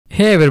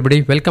Hey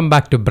everybody, welcome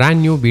back to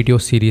brand new video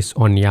series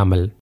on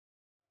YAML.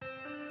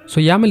 So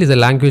YAML is a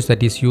language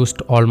that is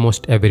used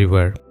almost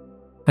everywhere.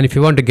 And if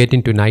you want to get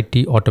into an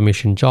IT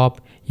automation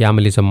job,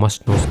 YAML is a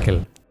must-know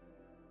skill.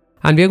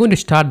 And we are going to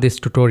start this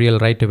tutorial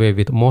right away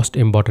with most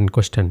important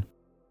question.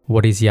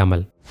 What is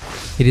YAML?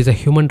 It is a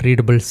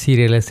human-readable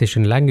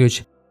serialization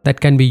language that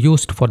can be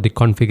used for the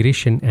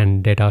configuration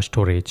and data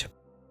storage.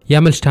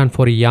 YAML stands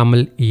for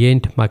YAML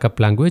Event Markup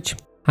Language,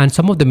 and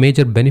some of the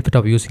major benefit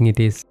of using it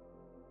is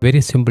very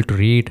simple to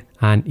read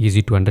and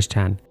easy to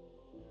understand.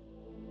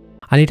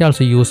 And it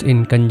also used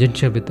in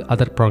conjunction with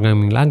other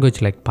programming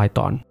language like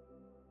Python.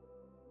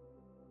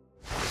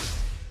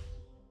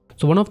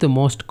 So one of the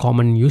most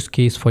common use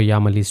case for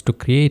YAML is to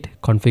create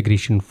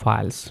configuration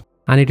files.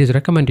 And it is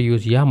recommended to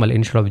use YAML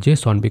instead of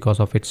JSON because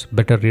of its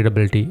better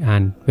readability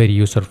and very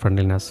user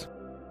friendliness.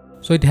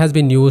 So it has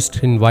been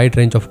used in wide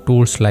range of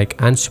tools like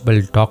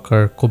Ansible,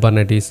 Docker,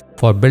 Kubernetes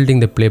for building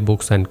the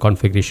playbooks and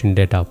configuration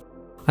data.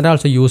 And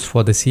also used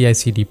for the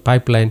CI/CD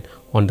pipeline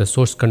on the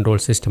source control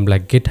system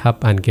like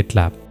GitHub and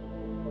GitLab.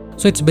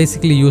 So it's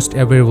basically used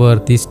everywhere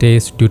these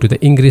days due to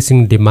the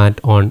increasing demand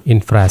on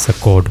infra as a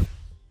code.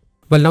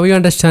 Well, now you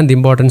understand the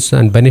importance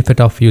and benefit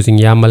of using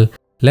YAML.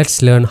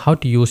 Let's learn how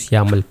to use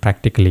YAML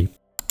practically.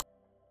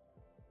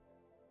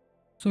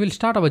 So we'll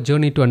start our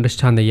journey to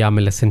understand the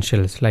YAML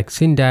essentials like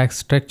syntax,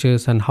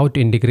 structures, and how to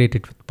integrate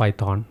it with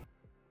Python.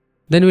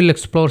 Then we'll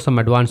explore some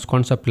advanced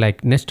concepts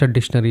like nested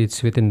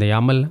dictionaries within the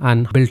YAML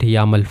and build a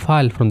YAML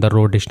file from the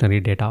raw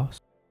dictionary data.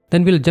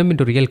 Then we'll jump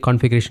into real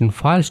configuration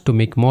files to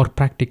make more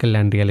practical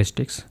and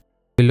realistic.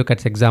 We'll look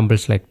at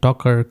examples like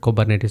Docker,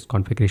 Kubernetes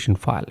configuration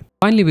file.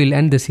 Finally, we'll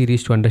end the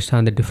series to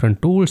understand the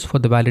different tools for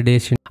the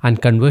validation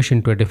and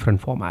conversion to a different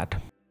format.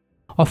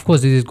 Of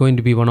course, this is going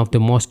to be one of the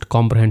most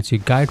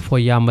comprehensive guide for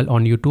YAML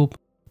on YouTube.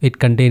 It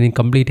contains a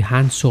complete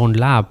hands-on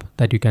lab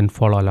that you can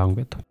follow along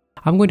with.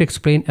 I'm going to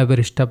explain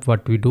every step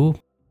what we do,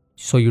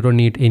 so you don't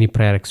need any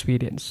prior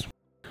experience.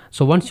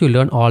 So once you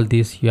learn all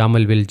this,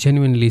 YAML will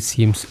genuinely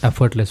seem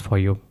effortless for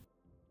you.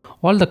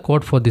 All the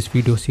code for this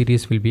video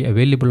series will be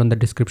available on the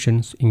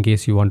descriptions in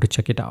case you want to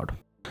check it out.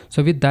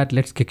 So with that,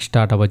 let's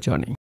kickstart our journey.